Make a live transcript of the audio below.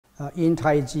In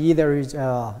Taiji, there is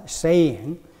a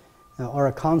saying or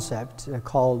a concept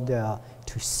called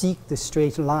to seek the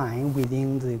straight line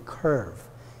within the curve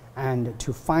and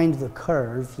to find the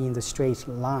curve in the straight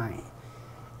line.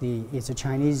 It's a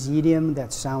Chinese idiom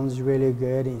that sounds really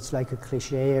good. It's like a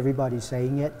cliche, everybody's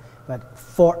saying it. But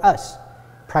for us,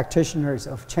 practitioners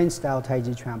of Chen-style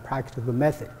Taijiquan practical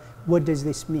method, what does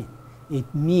this mean? It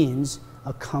means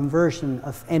a conversion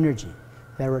of energy.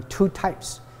 There are two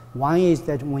types. One is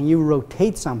that when you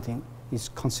rotate something, it's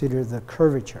considered the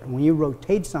curvature. When you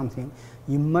rotate something,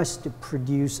 you must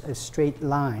produce a straight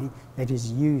line that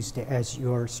is used as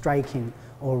your striking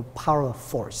or power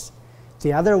force.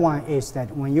 The other one is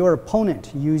that when your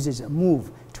opponent uses a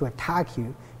move to attack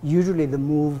you, usually the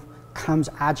move comes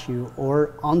at you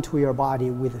or onto your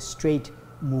body with a straight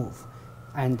move.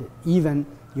 And even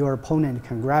your opponent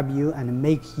can grab you and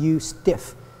make you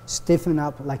stiffen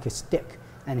up like a stick.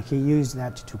 And he used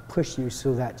that to push you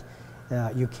so that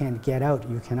you can't get out,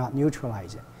 you cannot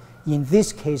neutralize it. In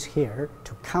this case here,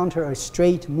 to counter a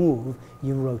straight move,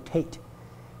 you rotate.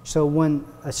 So when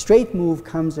a straight move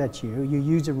comes at you, you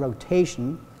use a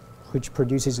rotation, which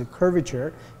produces a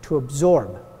curvature, to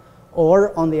absorb.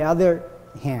 Or on the other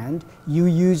hand, you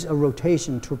use a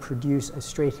rotation to produce a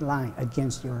straight line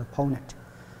against your opponent.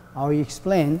 I'll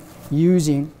explain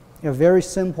using a very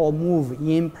simple move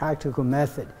in practical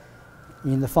method.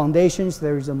 In the foundations,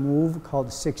 there is a move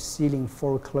called 6 ceiling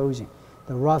 4 closing.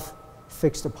 The rough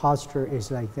fixed posture is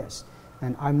like this.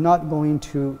 And I'm not going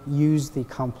to use the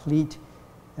complete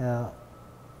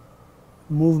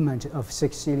movement of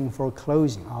 6 ceiling 4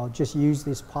 closing. I'll just use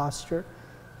this posture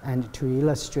and to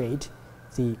illustrate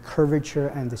the curvature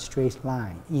and the straight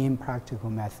line in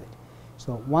practical method.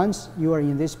 So once you are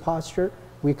in this posture,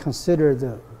 we consider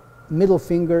the middle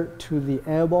finger to the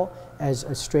elbow as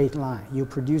a straight line. You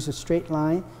produce a straight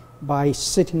line by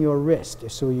sitting your wrist,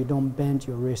 so you don't bend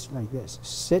your wrist like this.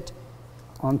 Sit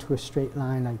onto a straight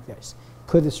line like this.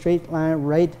 Put the straight line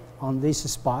right on this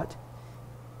spot,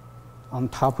 on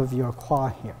top of your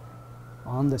quad here,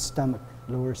 on the stomach,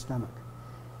 lower stomach.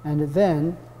 And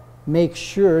then make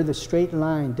sure the straight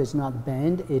line does not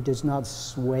bend, it does not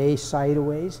sway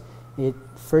sideways.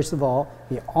 First of all,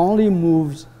 it only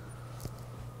moves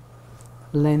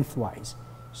lengthwise.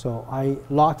 So I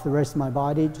lock the rest of my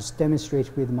body, just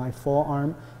demonstrate with my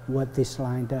forearm what this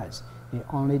line does. It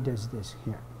only does this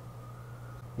here.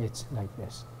 It's like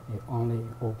this. It only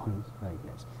opens like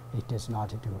this. It does not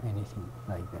do anything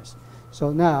like this.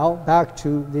 So now, back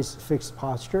to this fixed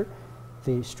posture.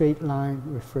 The straight line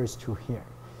refers to here.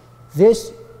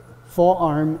 This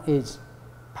forearm is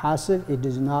passive. It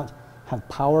does not have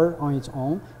power on its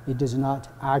own. It does not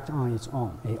act on its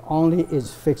own. It only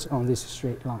is fixed on this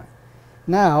straight line.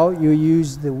 Now you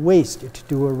use the waist to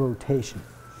do a rotation.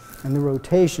 And the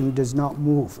rotation does not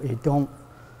move. It don't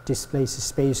displace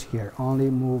space here, only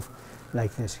move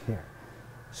like this here.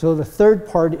 So the third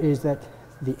part is that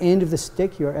the end of the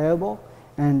stick, your elbow,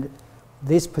 and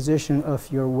this position of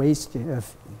your waist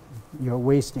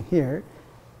here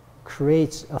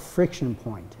creates a friction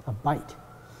point, a bite,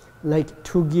 like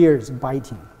two gears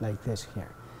biting like this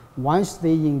here. Once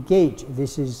they engage,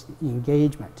 this is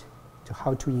engagement, to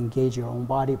how to engage your own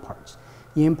body parts.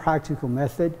 In practical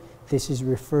method, this is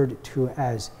referred to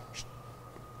as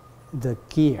the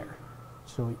gear.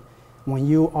 So when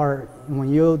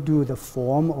you do the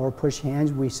form or push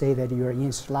hands, we say that you are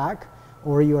in slack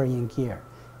or you are in gear.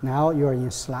 Now you are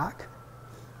in slack,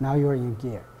 now you are in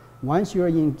gear. Once you are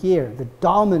in gear, the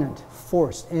dominant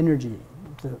force, energy,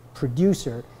 the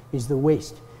producer is the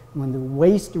waist. When the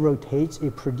waist rotates,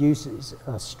 it produces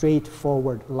a straight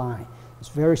forward line. It's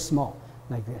very small,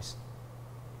 like this.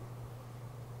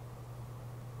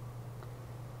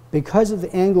 Because of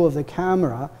the angle of the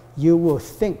camera, you will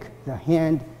think the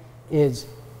hand is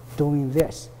doing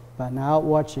this. But now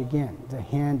watch again. The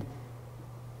hand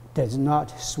does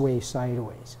not sway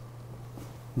sideways.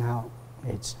 Now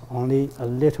it's only a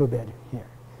little bit here.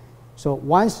 So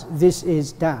once this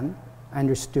is done,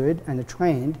 understood and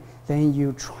trained, then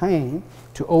you train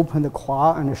to open the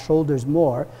quad and the shoulders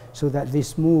more so that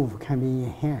this move can be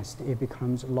enhanced. It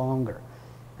becomes longer.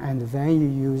 And then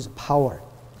you use power.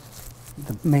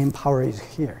 The main power is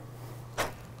here.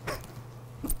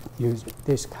 Use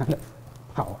this kind of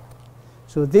power.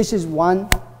 So this is one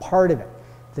part of it.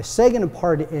 The second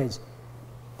part is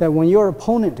that when your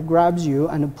opponent grabs you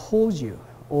and pulls you,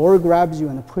 or grabs you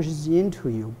and pushes into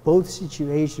you, both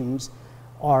situations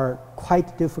are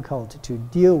quite difficult to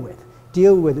deal with.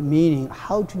 Deal with meaning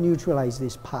how to neutralize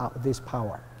this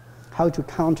power, how to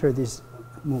counter this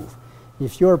move.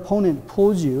 If your opponent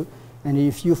pulls you, and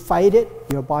if you fight it,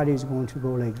 your body is going to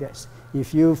go like this.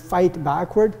 If you fight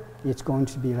backward, it's going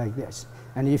to be like this.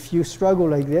 And if you struggle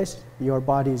like this, your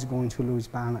body is going to lose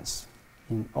balance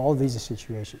in all these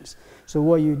situations. So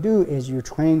what you do is you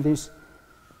train this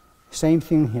same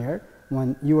thing here.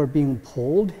 When you are being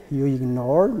pulled, you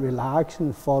ignore, relax,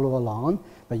 and follow along,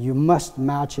 but you must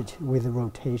match it with the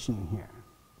rotation here.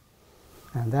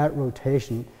 And that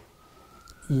rotation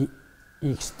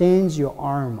extends your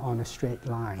arm on a straight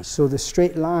line. So the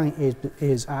straight line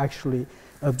is actually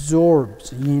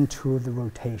absorbed into the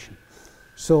rotation.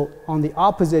 So on the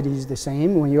opposite is the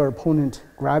same. When your opponent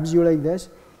grabs you like this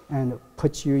and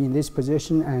puts you in this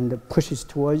position and pushes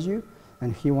towards you,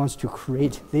 and he wants to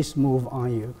create this move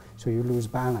on you, so you lose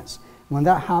balance. When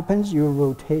that happens, you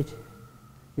rotate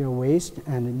your waist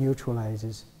and it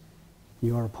neutralizes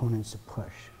your opponent's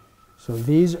push. So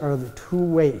these are the two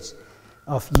ways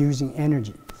of using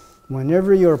energy.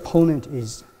 Whenever your opponent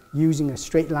is using a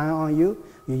straight line on you,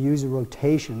 you use a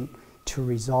rotation to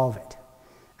resolve it.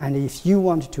 And if you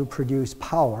want to produce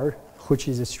power, which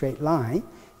is a straight line,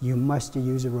 you must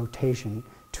use a rotation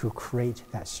to create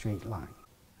that straight line.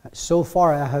 So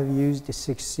far, I have used the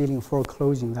 6 sealing for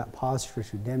closing that posture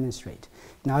to demonstrate.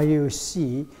 Now you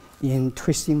see in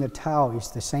twisting the towel, it's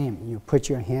the same. You put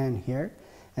your hand here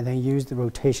and then use the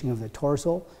rotation of the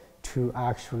torso to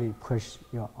actually push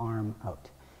your arm out.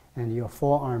 And your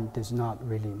forearm does not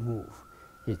really move.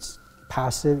 It's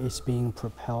passive, it's being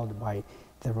propelled by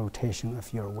the rotation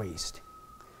of your waist.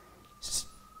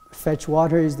 Fetch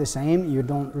water is the same. You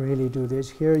don't really do this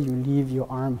here. You leave your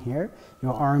arm here.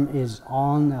 Your arm is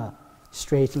on a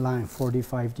straight line,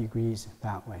 45 degrees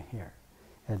that way here,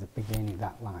 at the beginning of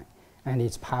that line. And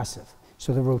it's passive.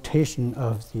 So the rotation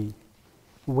of the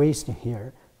waist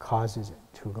here causes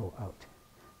it to go out.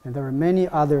 And there are many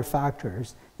other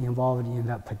factors involved in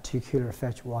that particular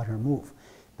fetch water move.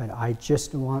 But I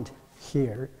just want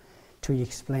here to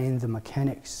explain the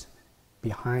mechanics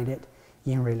behind it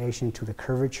in relation to the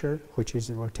curvature, which is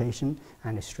the rotation,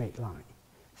 and a straight line.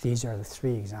 These are the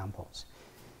 3 examples: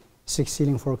 6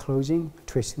 sealing for closing,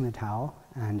 twisting the towel,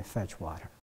 and fetch water.